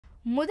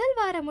முதல்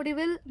வார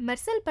முடிவில்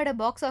மெர்சல் பட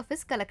பாக்ஸ்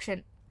ஆஃபீஸ்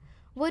கலெக்ஷன்.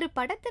 ஒரு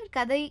படத்தின்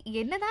கதை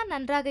என்னதான்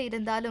நன்றாக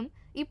இருந்தாலும்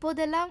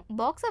இப்போதெல்லாம்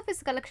பாக்ஸ்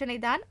ஆஃபீஸ் கலெக்ஷனை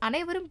தான்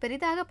அனைவரும்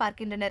பெரிதாக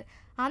பார்க்கின்றனர்.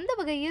 அந்த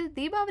வகையில்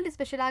தீபாவளி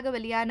ஸ்பெஷலாக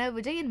வெளியான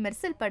விஜயின்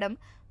மெர்சல் படம்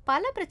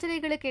பல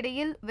பிரச்சனைகளுக்கு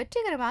இடையில்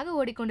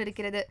வெற்றிகரமாக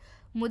ஓடிக்கொண்டிருக்கிறது.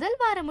 முதல்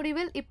வார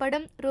முடிவில்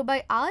இப்படம்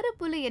ரூபாய்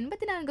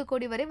 6.84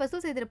 கோடி வரை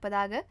வசூல்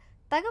செய்திருப்பதாக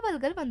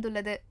தகவல்கள்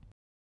வந்துள்ளது.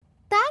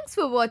 Thanks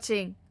for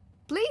watching.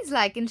 Please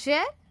like and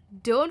share.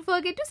 Don't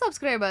forget to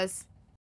subscribe us.